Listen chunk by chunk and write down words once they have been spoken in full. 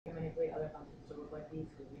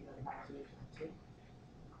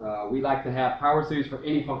We like to have power series for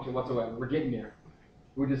any function whatsoever. We're getting there.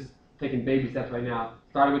 We're just taking baby steps right now,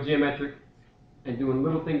 starting with geometric and doing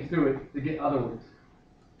little things to it to get other ones.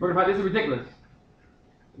 We're going to find this is ridiculous.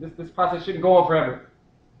 This process shouldn't go on forever.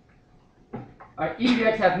 E to the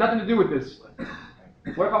x has nothing to do with this.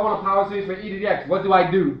 What if I want a power series for e to the x? What do I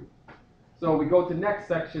do? So we go to next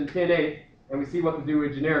section, 10a, and we see what to do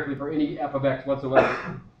generically for any f of x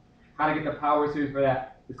whatsoever. How to get the power series for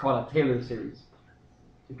that is called a Taylor series.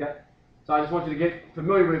 Okay? So I just want you to get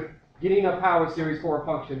familiar with getting a power series for a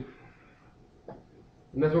function.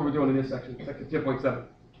 And that's what we're doing in this section, section 10.7.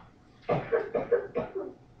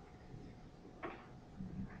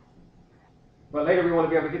 But later we want to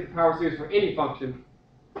be able to get the power series for any function.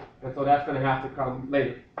 And so that's going to have to come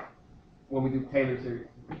later when we do Taylor series.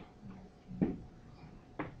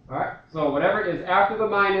 Alright, so whatever is after the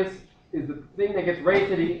minus is the thing that gets raised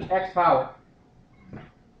to the x power.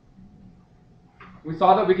 We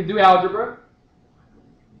saw that we could do algebra.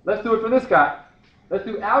 Let's do it for this guy. Let's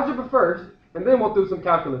do algebra first, and then we'll do some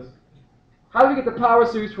calculus. How do we get the power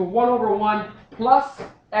series from 1 over 1 plus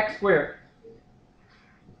x squared?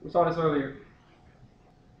 We saw this earlier.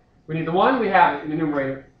 We need the 1, we have it in the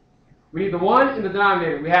numerator. We need the 1 in the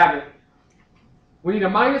denominator, we have it. We need a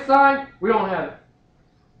minus sign, we don't have it.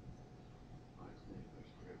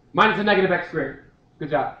 Minus a negative x squared. Good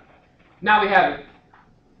job. Now we have it.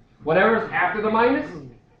 Whatever is after the minus,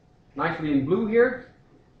 nicely in blue here,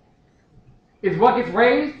 is what gets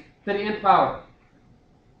raised to the nth power.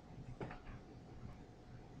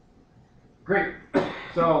 Great.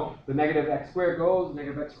 So the negative x squared goes,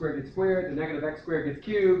 negative x squared gets squared, the negative x squared gets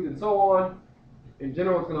cubed, and so on. In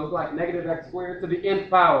general, it's going to look like negative x squared to the nth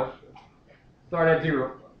power. Start at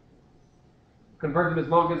 0. Convert them as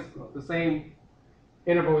long as the same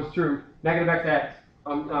interval is true. Negative x,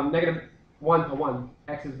 negative 1 to 1.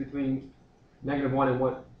 X is between negative 1 and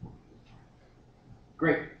 1.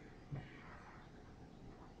 Great.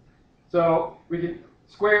 So we can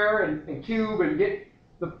square and cube and get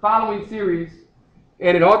the following series,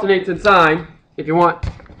 and it alternates in sign. If you want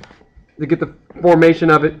to get the formation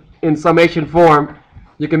of it in summation form,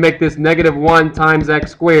 you can make this negative 1 times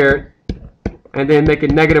x squared, and then make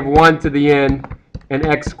it negative 1 to the n and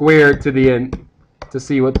x squared to the n to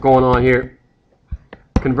see what's going on here.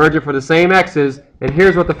 Converge it for the same x's, and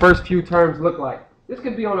here's what the first few terms look like. This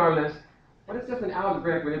could be on our list, but it's just an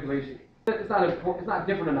algebraic manipulation. It's not important. It's not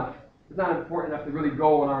different enough. It's not important enough to really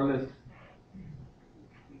go on our list.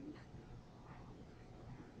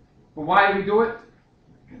 But why do we do it?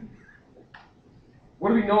 What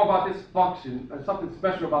do we know about this function? There's something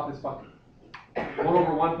special about this function. 1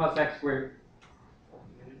 over 1 plus x squared.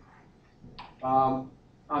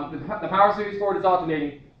 The power series for it is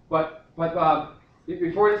alternating, but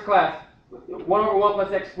before this class, 1 over 1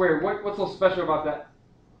 plus x squared, what's so special about that?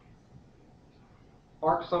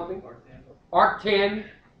 Arc something? Arctan.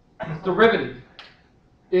 Its derivative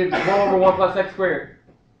is 1 over 1 plus x squared.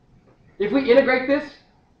 If we integrate this,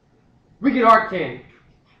 we get arctan.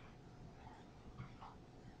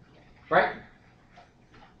 Right?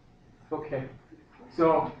 Okay.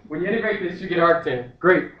 So when you integrate this, you get arctan.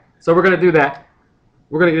 Great. So we're going to do that.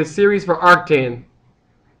 We're going to get a series for arctan.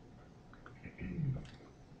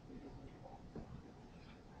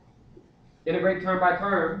 Integrate term by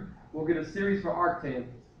term, we'll get a series for arctan.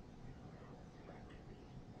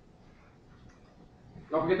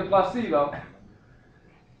 Don't forget the plus c, though.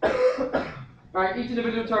 All right, each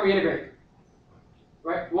individual term we integrate.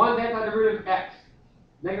 Right, 1 is antiderivative x.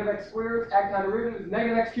 Negative x squared, antiderivative is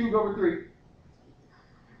negative x cubed over 3.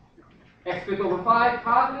 X fifth over 5,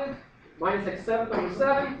 positive, minus x seventh over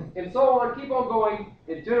 7, and so on. Keep on going.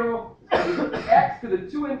 In general, x to the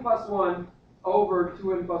 2n plus 1 over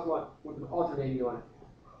 2n plus 1 with an alternating on it.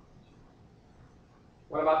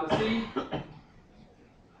 What about the c?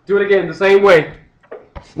 Do it again the same way.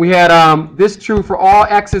 We had this true for all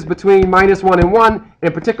x's between minus 1 and 1.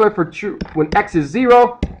 In particular, for true when x is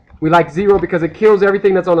 0, we like 0 because it kills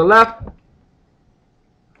everything that's on the left.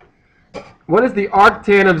 What is the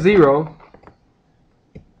arctan of 0?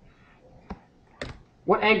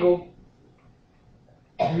 What angle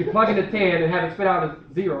do you plug into tan and have it spit out as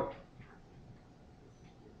 0?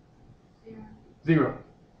 0.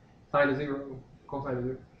 Sine of 0, cosine of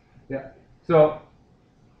 0. Yeah. So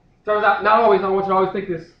turns out, not always, I want you to always think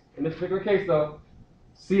this. In this particular case, though,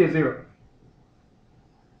 c is 0.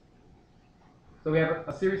 So we have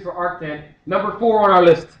a series for arctan. Number 4 on our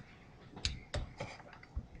list.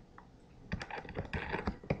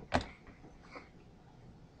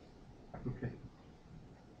 Okay.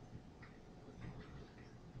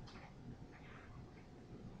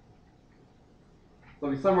 So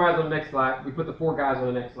we summarize on the next slide. We put the 4 guys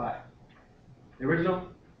on the next slide. The original,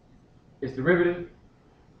 its derivative,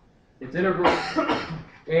 its integral,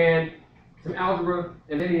 and some algebra,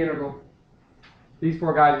 and then the integral. These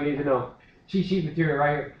 4 guys we need to know. Cheat sheet material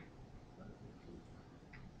right here.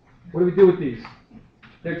 What do we do with these?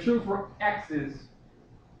 They're true for x's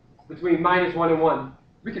between -1 and 1.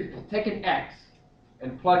 We could take an x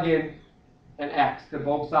and plug in an x to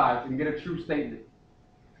both sides and get a true statement.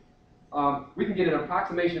 We can get an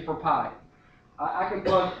approximation for pi. I can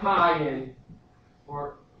plug pi in,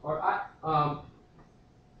 or I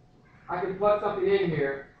can plug something in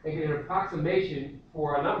here and get an approximation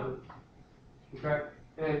for a number. Okay,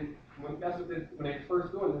 and when they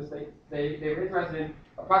first doing this, they were interested in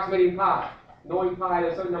approximating pi, knowing pi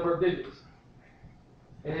at a certain number of digits,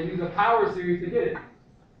 and they use a power series to get it.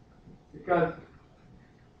 Because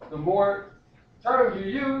the more terms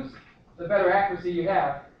you use, the better accuracy you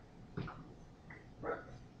have. Right.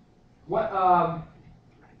 What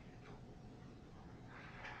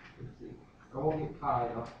let's see. I won't get pi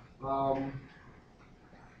up.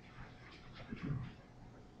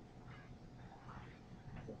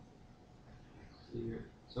 Let's see here.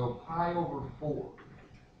 So pi over 4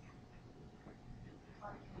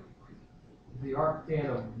 is the arctan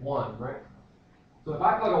of 1, right? So if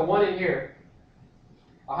I plug a 1 in here,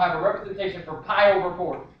 I'll have a representation for pi over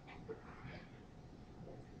 4.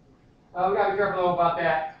 We got to be careful though about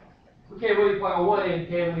that. We can't really plug a 1 in,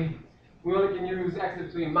 can we? We only can use x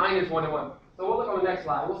between -1 and 1. So we'll look on the next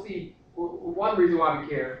slide. We'll see one reason why we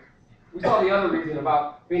care. We saw the other reason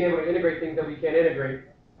about being able to integrate things that we can't integrate.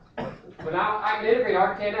 But now I can integrate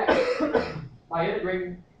arctan x by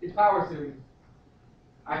integrating its power series.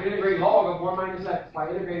 I can integrate log of 1 minus x by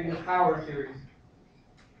integrating this power series.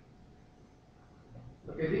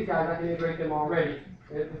 Okay, these guys, I can integrate them already.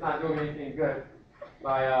 It's not doing anything good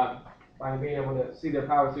by being able to see their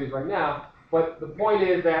power series right now. But the point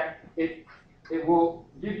is that it will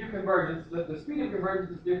give you convergence. The speed of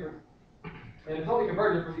convergence is different. And it's only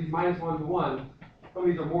convergent for these -1 to 1. Some of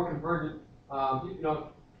these are more convergent.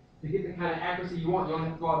 To get the kind of accuracy you want, you only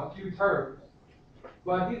have to go out a few terms.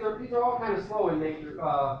 But these are all kind of slow in nature,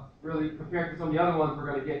 really, compared to some of the other ones we're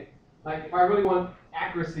going to get. Like if I really want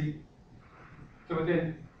accuracy to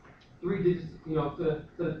within 3 digits, to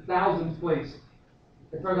the thousands place,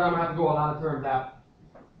 it turns out I'm going to have to go a lot of terms out.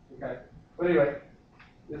 Okay. But anyway,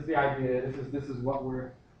 this is the idea. This is what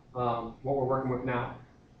we're working with now.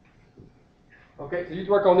 Okay, so you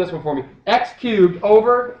work on this one for me. X cubed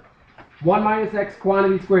over 1 minus x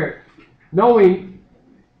quantity squared. Knowing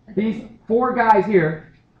these 4 guys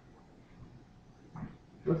here,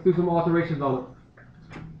 let's do some alterations on them.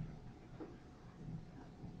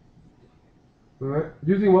 All right.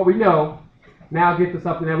 Using what we know, now get to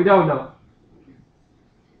something that we don't know.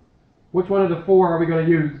 Which one of the 4 are we going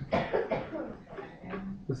to use?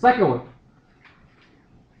 The second one.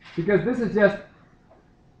 Because this is just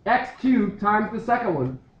x cubed times the second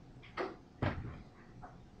one.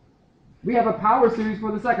 We have a power series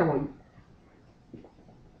for the second one.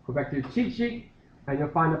 Go back to your cheat sheet, and you'll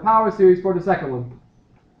find the power series for the second one.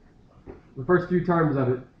 The first few terms of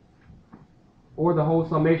it. Or the whole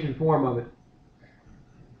summation form of it.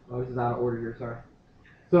 Oh, this is out of order here, sorry.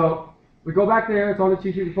 So, we go back there, it's on the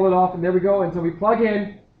cheat sheet, we pull it off, and there we go. And so we plug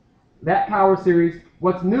in that power series.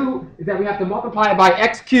 What's new is that we have to multiply it by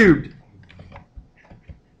x cubed.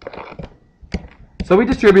 So we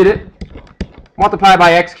distribute it, multiply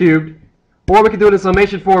by x cubed, or we could do it in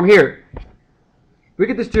summation form here. We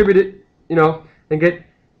could distribute it, and get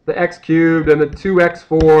the x cubed and the 2x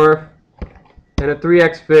fourth and the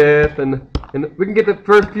 3x fifth, and we can get the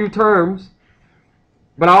first few terms.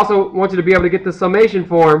 But I also want you to be able to get the summation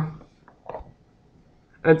form.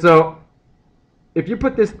 And so if you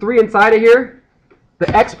put this 3 inside of here, the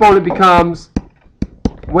exponent becomes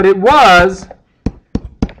what it was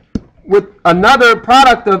with another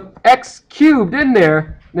product of x cubed in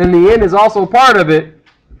there, and the n is also part of it.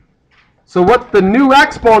 So what's the new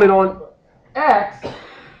exponent on x?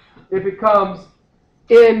 It becomes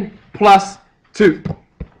n plus 2.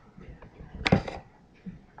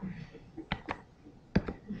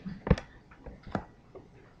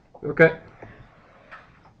 Okay.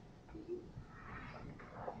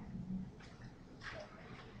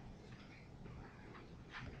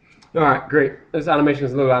 All right, great. This animation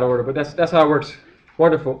is a little out of order, but that's how it works.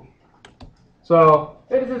 Wonderful. So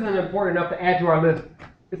this isn't important enough to add to our list.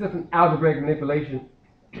 It's just an algebraic manipulation,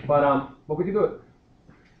 but we can do it.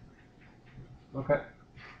 Okay.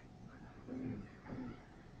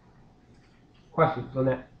 Questions on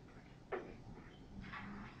that?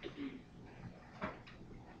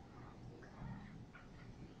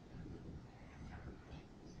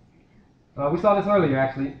 We saw this earlier,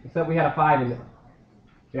 actually, except we had a 5 in there.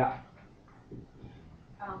 Yeah.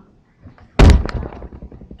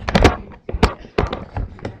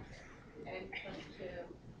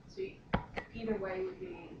 So either way would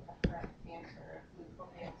be a correct answer if we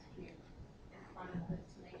fully execute in front of the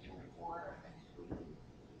summation or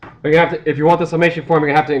You're gonna have to, if you want the summation form, you're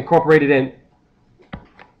gonna have to incorporate it in.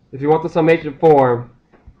 If you want the summation form,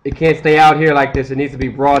 it can't stay out here like this. It needs to be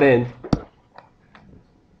brought in.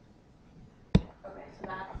 okay, so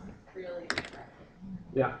that's really correct.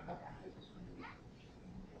 Yeah.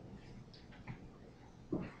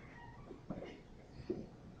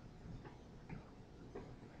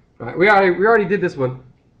 All right, we already did this one.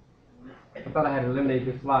 I thought I had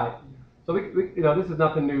eliminated this slide. So we this is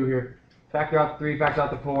nothing new here. Factor out the 3, factor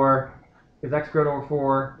out the 4 is x squared over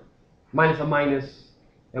 4 minus a minus,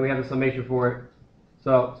 and we have the summation for it.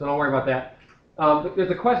 So don't worry about that. There's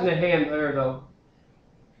a question at hand there, though.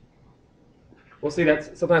 We'll see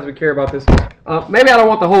that sometimes we care about this. Maybe I don't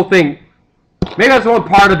want the whole thing. Maybe I just want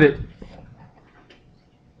part of it.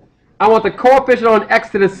 I want the coefficient on x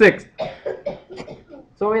to the 6th.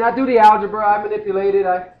 So when I do the algebra, I manipulate it.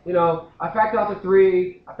 I factor out the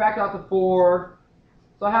 3. I factor out the 4.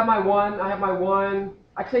 So I have my 1.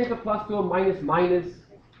 I change the plus to a minus.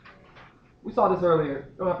 We saw this earlier.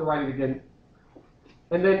 Don't have to write it again.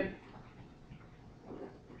 And then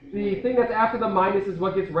the thing that's after the minus is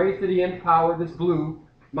what gets raised to the nth power, this blue,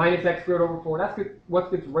 minus x squared over 4. That's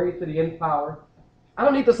what gets raised to the nth power. I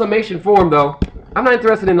don't need the summation form, though. I'm not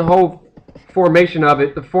interested in the whole formation of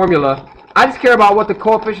it, the formula. I just care about what the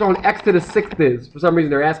coefficient on x to the 6th is. For some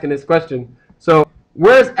reason, they're asking this question. So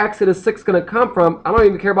where's x to the 6th going to come from? I don't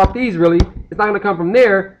even care about these, really. It's not going to come from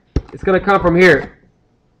there. It's going to come from here.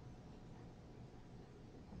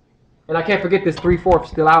 And I can't forget this 3/4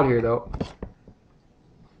 still out here, though.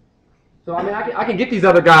 So, I mean, I can get these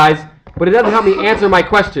other guys, but it doesn't help me answer my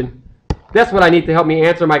question. That's what I need to help me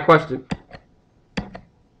answer my question.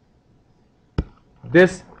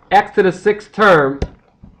 This x to the 6th term,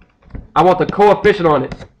 I want the coefficient on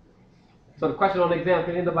it. So the question on the exam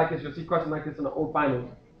can end up like this. You'll see questions like this in the old finals.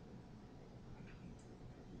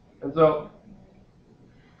 And so,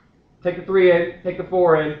 take the 3 in, take the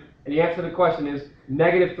 4 in, and the answer to the question is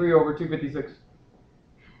negative 3 over 256.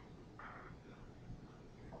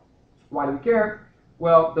 Why do we care?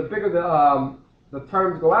 Well, the bigger the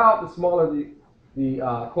terms go out, the smaller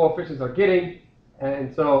the coefficients are getting.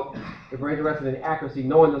 And so, if we're interested in accuracy,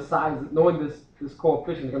 knowing the size, knowing this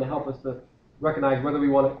coefficient is going to help us to recognize whether we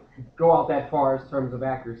want to go out that far in terms of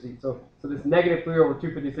accuracy. So this negative 3 over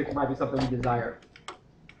 256 might be something we desire.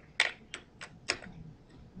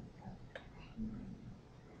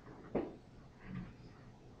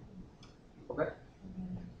 Okay.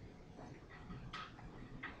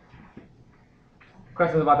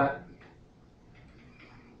 Questions about that?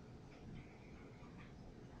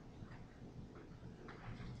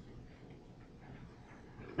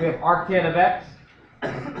 We have arctan of x.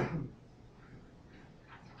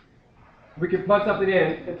 We can plug something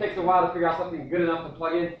in. It takes a while to figure out something good enough to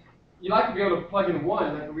plug in. You like to be able to plug in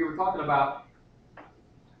 1, like we were talking about,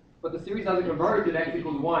 but the series hasn't converted to x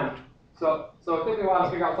equals 1. So it took me a while to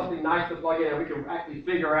figure out something nice to plug in that we can actually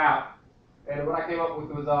figure out. And what I came up with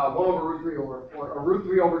was 1 over root 3 over, or root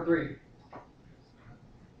 3 over 3.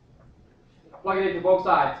 Plug it into both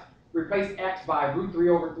sides. Replace x by root 3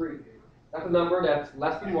 over 3. That's a number that's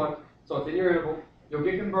less than 1, so it's in your interval. You'll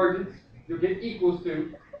get convergence. You'll get equals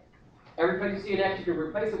to. Every place you see an x, you can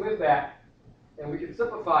replace it with that, and we can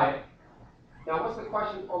simplify it. Now, what's the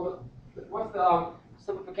question on the? What's the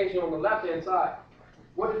simplification on the left-hand side?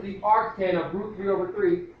 What is the arctan of root 3 over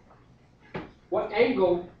 3? What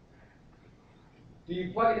angle do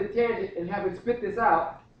you plug in the tangent and have it spit this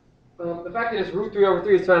out? The fact that it's root 3 over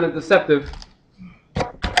 3 is kind of deceptive.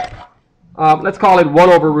 Let's call it 1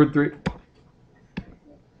 over root 3.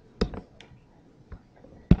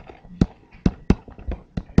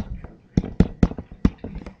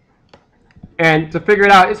 And to figure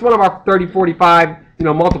it out, it's one of our 30, 45,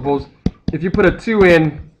 multiples. If you put a 2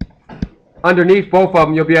 in underneath both of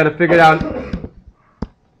them, you'll be able to figure it out.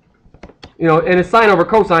 And it's sine over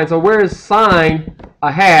cosine. So where is sine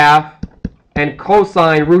a half and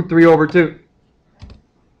cosine root 3 over 2?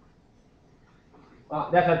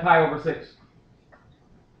 That's at pi over 6.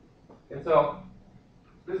 And so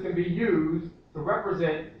this can be used to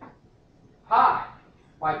represent pi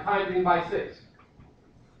by timing by 6.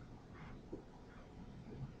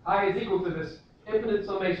 Pi is equal to this infinite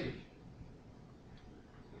summation.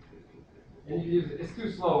 And you can use it. It's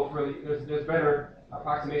too slow, really. There's better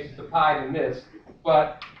approximations to pi than this.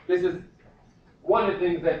 But this is one of the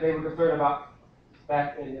things that they were concerned about.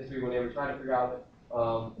 back in history when they were trying to figure out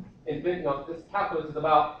this calculus is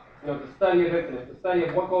about the study of infinite, the study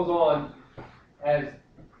of what goes on as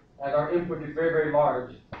our input is very, very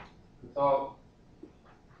large. So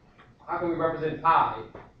how can we represent pi?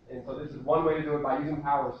 And so this is one way to do it by using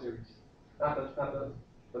power series. Not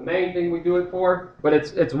the main thing we do it for, but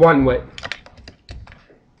it's one way.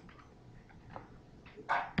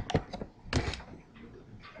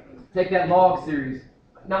 Take that log series.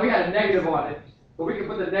 Now we got a negative on it, but we can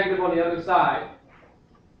put the negative on the other side.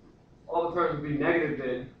 All the terms would be negative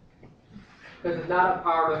then, because it's not a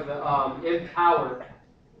part of the nth power.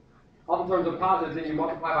 All the terms are positive, then you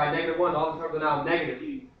multiply by -1. All the terms are now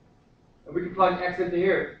negative. And we can plug x into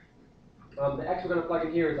here. The x we're going to plug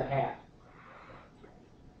in here is a half.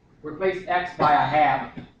 Replace x by a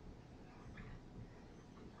half.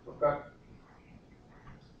 Okay.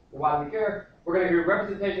 Why do we care? We're going to get a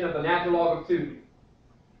representation of the natural log of 2.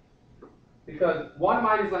 Because 1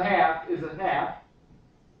 minus a half is a half.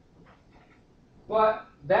 But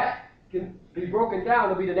that can be broken down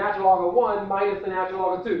to be the natural log of 1 minus the natural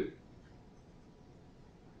log of 2.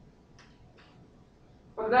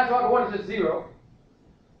 But the natural log of 1 is just 0.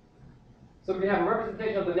 So we can have a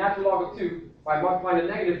representation of the natural log of 2 by multiplying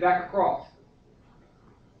the negative back across.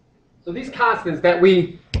 So these constants that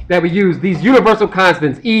we use, these universal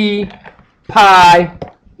constants, e, pi,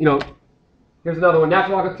 here's another one,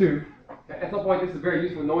 natural log of 2. At some point, this is very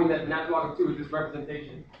useful, knowing that the natural log of 2 is this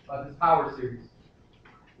representation of this power series.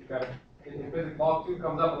 Okay? In physics, log 2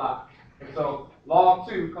 comes up a lot. And so log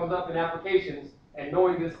 2 comes up in applications, and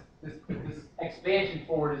knowing this expansion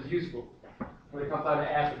forward is useful when it comes time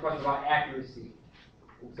to ask the question about accuracy.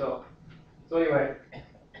 And so anyway,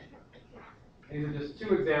 these are just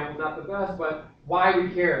 2 examples, not the best, but why we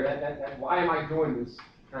care, that why am I doing this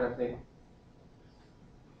kind of thing.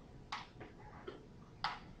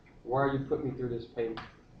 Why are you putting me through this pain?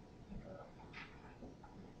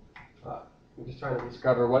 I'm just trying to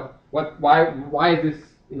discover why is this,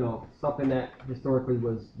 something that historically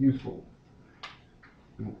was useful.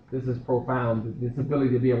 This is profound. This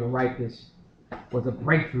ability to be able to write this was a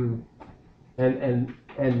breakthrough, and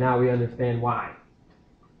now we understand why,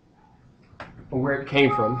 or where it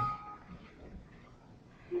came from.